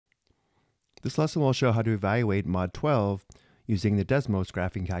This lesson will show how to evaluate mod 12 using the Desmos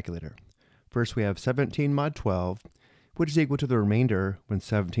graphing calculator. First, we have 17 mod 12, which is equal to the remainder when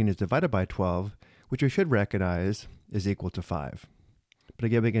 17 is divided by 12, which we should recognize is equal to 5. But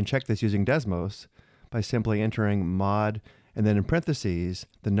again, we can check this using Desmos by simply entering mod and then in parentheses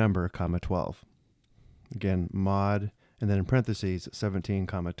the number, comma 12. Again, mod and then in parentheses 17,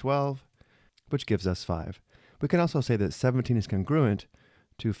 comma 12, which gives us 5. We can also say that 17 is congruent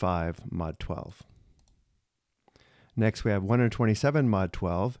to 5 mod 12. Next, we have 127 mod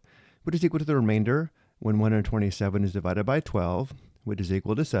 12, which is equal to the remainder when 127 is divided by 12, which is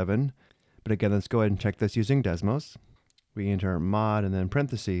equal to 7. But again, let's go ahead and check this using Desmos. We enter mod and then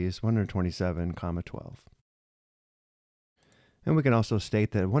parentheses 127, comma 12. And we can also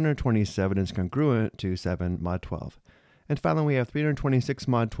state that 127 is congruent to 7 mod 12. And finally, we have 326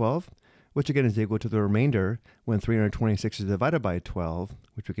 mod 12, which again is equal to the remainder when 326 is divided by 12,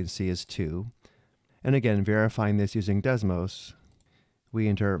 which we can see is 2. And again, verifying this using Desmos, we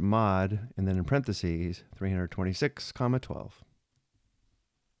enter mod and then in parentheses 326, comma 12.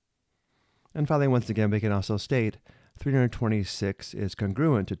 And finally, once again, we can also state 326 is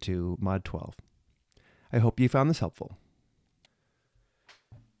congruent to 2 mod 12. I hope you found this helpful.